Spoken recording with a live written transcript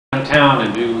downtown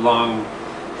and do long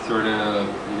sort of,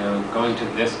 going to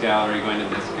this gallery, going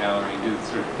to this gallery, do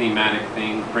sort of thematic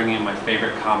things, bring in my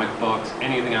favorite comic books,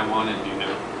 anything I wanted,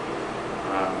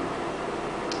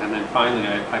 and then finally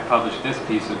I published this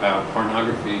piece about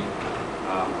pornography.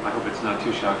 I hope it's not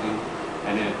too shocking.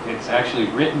 And it's actually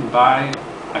written by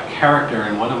a character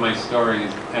in one of my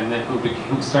stories, and then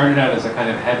who started out as a kind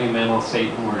of heavy metal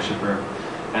Satan worshiper,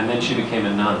 and then she became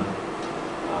a nun.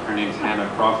 Her name's Hannah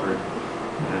Crawford,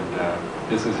 and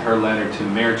this is her letter to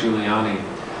Mayor Giuliani.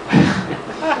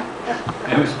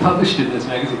 And it was published in this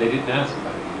magazine. They didn't ask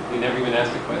about it. They never even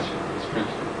asked a question. It was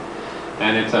printed.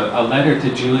 And it's a letter to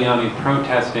Giuliani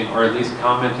protesting, or at least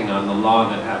commenting on the law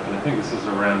that happened. I think this is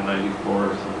around '94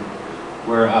 or something,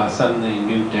 where suddenly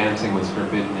nude dancing was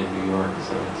forbidden in New York.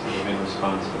 So it's sort of in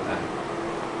response to that.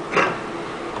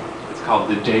 It's called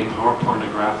the De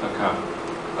Pornographica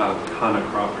of Hannah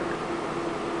Crawford.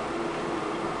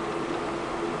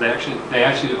 They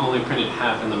actually only printed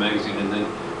half in the magazine and then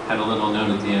had a little note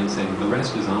at the end saying the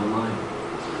rest is online.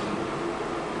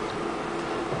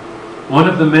 One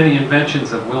of the many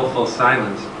inventions of willful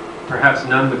silence, perhaps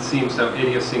none would seem so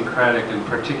idiosyncratic and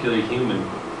particularly human,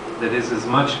 that is as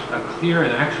much a clear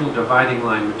and actual dividing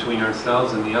line between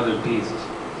ourselves and the other beasts,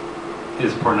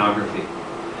 is pornography.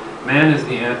 Man is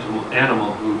the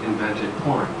animal who invented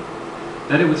porn.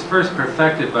 That it was first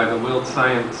perfected by the willed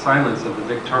silence of the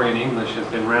Victorian English has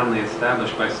been roundly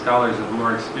established by scholars of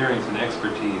more experience and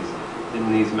expertise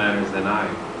in these matters than I.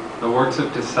 The works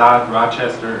of de Sade,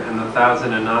 Rochester, and the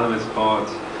thousand anonymous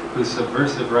bawds whose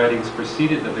subversive writings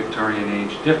preceded the Victorian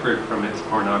age differed from its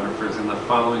pornographers in the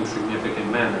following significant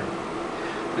manner.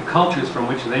 The cultures from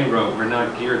which they wrote were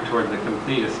not geared toward the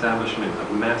complete establishment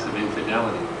of massive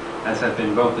infidelity, as have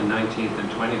been both the 19th and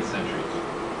 20th centuries.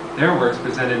 Their works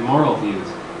presented moral views,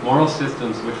 moral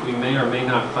systems which we may or may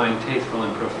not find tasteful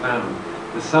and profound.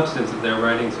 The substance of their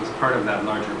writings was part of that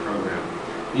larger program.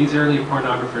 These early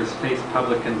pornographers faced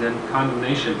public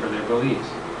condemnation for their beliefs.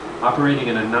 Operating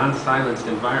in a non-silenced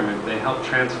environment, they helped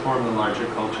transform the larger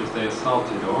cultures they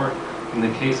assaulted, or, in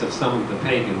the case of some of the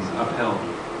pagans, upheld.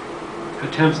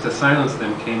 Attempts to silence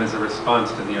them came as a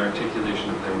response to the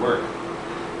articulation of their work.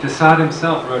 De Sade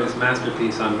himself wrote his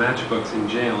masterpiece on matchbooks in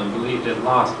jail and believed it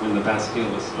lost when the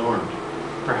Bastille was stormed.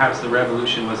 Perhaps the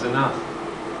revolution was enough.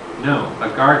 No, a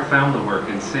guard found the work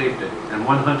and saved it, and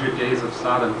 100 Days of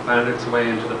Sodom found its way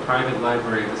into the private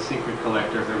library of a secret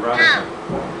collector of erotica.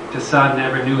 De Sade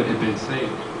never knew it had been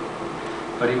saved.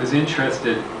 But he was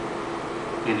interested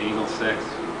in anal sex,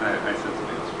 I said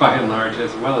something else, by and large,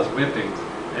 as well as whippings,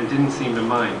 and didn't seem to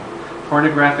mind.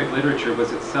 Pornographic literature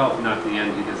was itself not the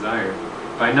end he desired.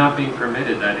 By not being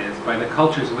permitted, that is, by the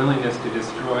culture's willingness to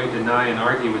destroy, deny, and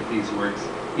argue with these works,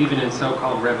 even in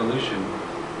so-called revolution,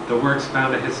 the works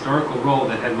found a historical role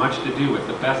that had much to do with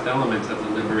the best elements of the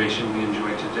liberation we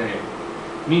enjoy today.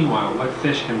 Meanwhile, what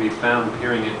fish can be found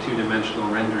peering at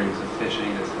two-dimensional renderings of fish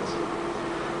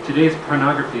anuses? Today's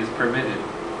pornography is permitted.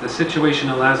 The situation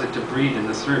allows it to breed in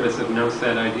the service of no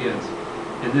set ideas.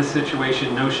 In this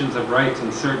situation, notions of rights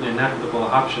and certain inevitable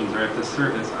options are at the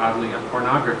service, oddly, of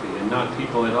pornography and not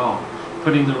people at all,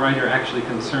 putting the writer actually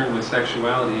concerned with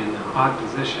sexuality in an odd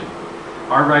position.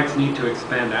 Our rights need to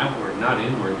expand outward, not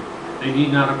inward. They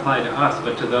need not apply to us,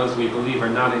 but to those we believe are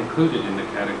not included in the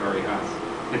category us.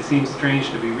 It seems strange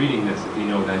to be reading this, if you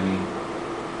know what I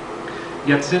mean.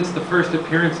 Yet since the first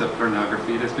appearance of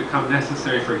pornography, it has become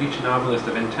necessary for each novelist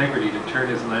of integrity to turn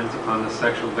his lens upon the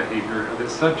sexual behavior of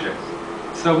his subjects.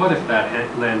 So what if that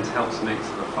lens helps make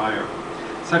the fire?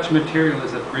 Such material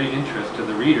is of great interest to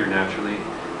the reader, naturally,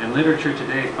 and literature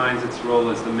today finds its role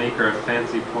as the maker of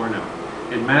fancy porno.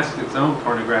 It masks its own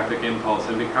pornographic impulse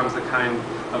and becomes the kind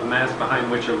of mask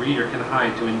behind which a reader can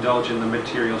hide to indulge in the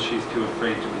material she's too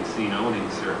afraid to be seen owning,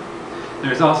 sir.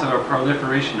 There is also a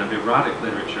proliferation of erotic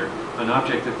literature, an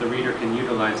object that the reader can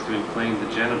utilize to inflame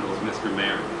the genitals, Mr.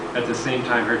 Mayor. At the same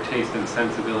time, her taste and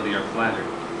sensibility are flattered.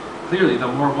 Clearly, the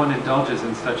more one indulges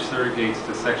in such surrogates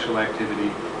to sexual activity,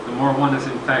 the more one is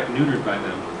in fact neutered by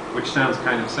them, which sounds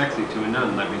kind of sexy to a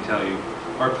nun, let me tell you,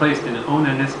 or placed in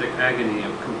onanistic agony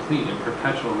of complete and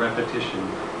perpetual repetition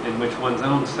in which one's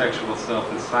own sexual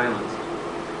self is silenced.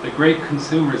 The great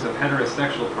consumers of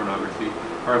heterosexual pornography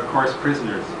are of course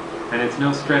prisoners, and it's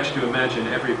no stretch to imagine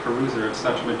every peruser of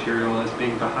such material as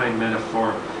being behind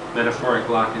metaphoric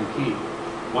lock and key.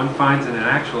 One finds in an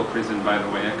actual prison, by the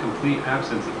way, a complete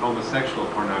absence of homosexual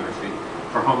pornography,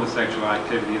 for homosexual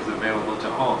activity is available to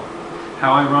all.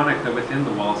 How ironic that within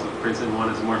the walls of prison one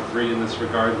is more free in this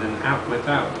regard than out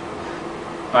without.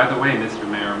 By the way, Mr.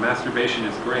 Mayor, masturbation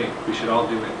is great. We should all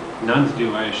do it. Nuns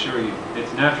do, I assure you.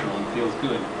 It's natural and feels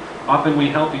good. Often we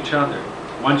help each other.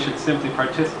 One should simply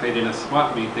participate in a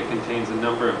swap meet that contains a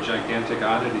number of gigantic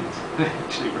oddities. I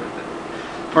actually read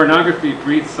that. Pornography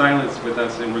breeds silence with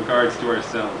us in regards to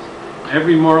ourselves.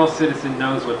 Every moral citizen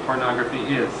knows what pornography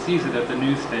is, sees it at the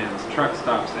newsstands, truck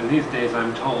stops, and these days,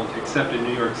 I'm told, except in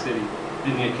New York City,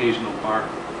 in the occasional bar.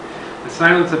 The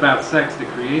silence about sex that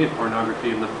created pornography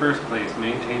in the first place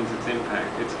maintains its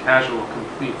impact, its casual,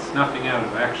 complete snuffing out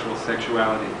of actual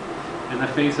sexuality. In the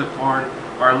face of porn,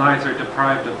 our lives are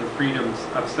deprived of the freedoms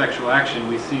of sexual action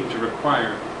we seek to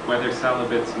require, whether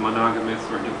celibates,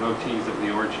 monogamists, or devotees of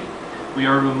the orgy. We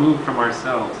are removed from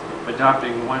ourselves,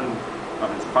 adopting one of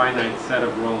its finite set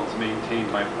of roles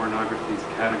maintained by pornography's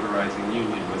categorizing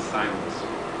union with silence.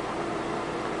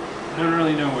 I don't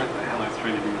really know what the hell I was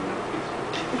trying to do in that piece.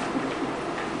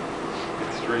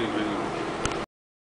 It's strange anyway.